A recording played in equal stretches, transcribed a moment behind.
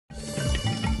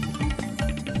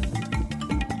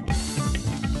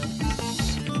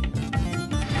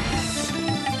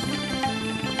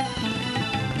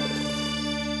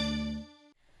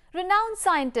Renowned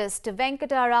scientist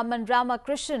Venkatraman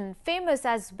Ramakrishnan, famous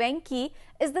as Venki,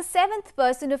 is the seventh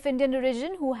person of Indian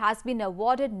origin who has been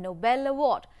awarded Nobel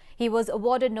Award. He was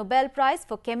awarded Nobel Prize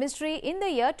for Chemistry in the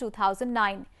year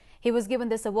 2009. He was given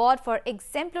this award for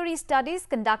exemplary studies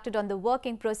conducted on the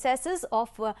working processes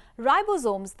of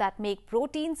ribosomes that make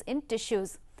proteins in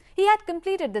tissues. He had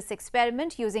completed this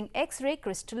experiment using X-ray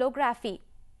crystallography.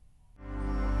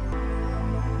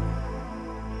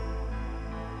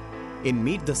 In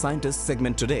Meet the Scientist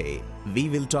segment today, we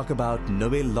will talk about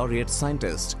Nobel laureate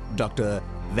scientist Dr.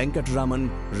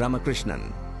 Venkatraman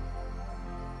Ramakrishnan.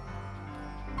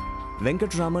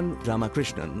 Venkatraman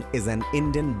Ramakrishnan is an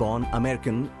Indian-born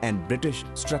American and British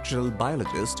structural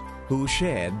biologist who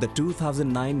shared the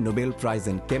 2009 Nobel Prize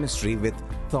in Chemistry with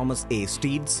Thomas A.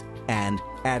 Steitz and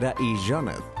Ada E.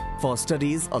 Yonath for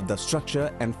studies of the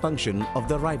structure and function of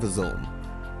the ribosome.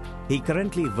 He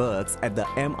currently works at the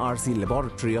MRC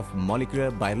Laboratory of Molecular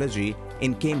Biology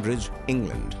in Cambridge,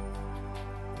 England.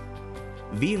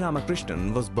 V.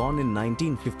 Ramakrishnan was born in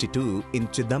 1952 in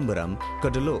Chidambaram,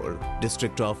 Cuddalore,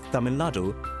 district of Tamil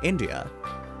Nadu, India,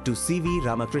 to C. V.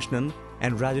 Ramakrishnan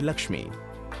and Rajalakshmi.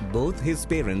 Both his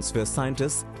parents were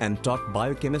scientists and taught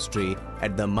biochemistry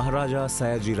at the Maharaja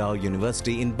Sayajirao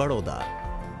University in Baroda.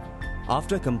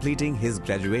 After completing his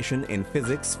graduation in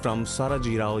physics from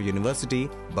Sarajirao University,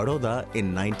 Baroda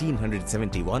in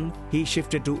 1971, he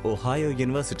shifted to Ohio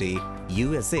University,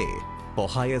 USA for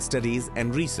higher studies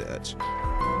and research.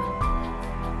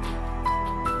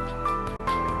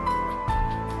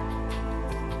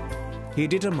 He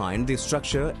determined the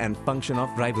structure and function of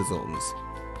ribosomes.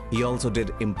 He also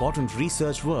did important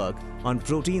research work on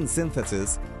protein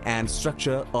synthesis and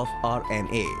structure of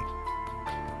RNA.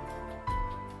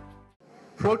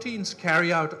 Proteins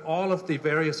carry out all of the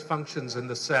various functions in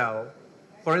the cell.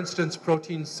 For instance,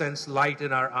 proteins sense light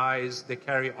in our eyes, they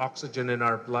carry oxygen in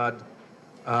our blood,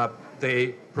 they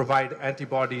provide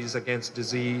antibodies against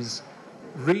disease,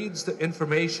 reads the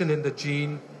information in the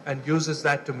gene and uses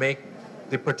that to make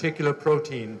the particular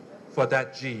protein for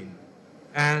that gene.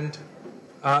 And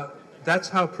that's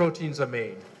how proteins are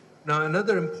made. Now,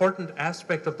 another important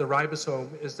aspect of the ribosome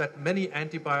is that many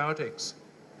antibiotics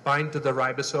bind to the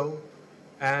ribosome,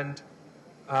 and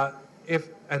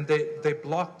they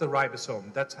block the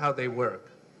ribosome. That's how they work.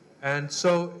 And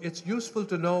so it's useful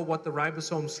to know what the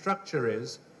ribosome structure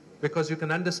is, because you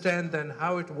can understand then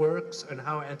how it works and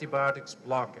how antibiotics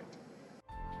block it.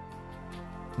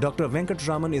 Dr.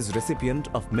 Venkatraman is recipient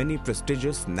of many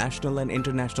prestigious national and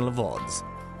international awards.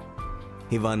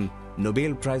 He won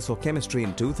Nobel Prize for Chemistry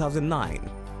in 2009.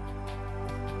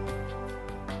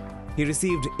 He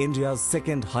received India's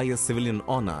second highest civilian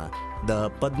honor, the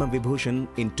Padma Vibhushan,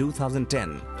 in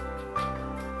 2010.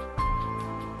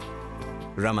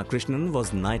 Ramakrishnan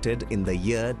was knighted in the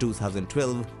year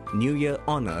 2012 New Year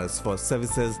Honours for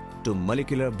services to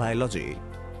molecular biology.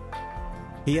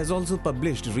 He has also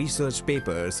published research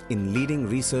papers in leading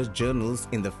research journals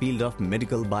in the field of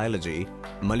medical biology,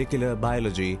 molecular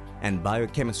biology, and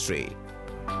biochemistry.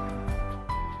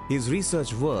 His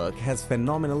research work has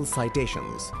phenomenal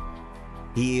citations.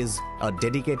 He is a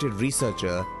dedicated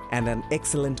researcher and an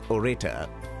excellent orator.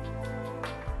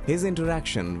 His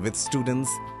interaction with students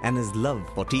and his love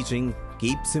for teaching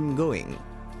keeps him going.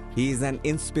 He is an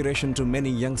inspiration to many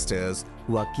youngsters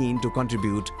who are keen to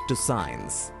contribute to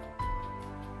science.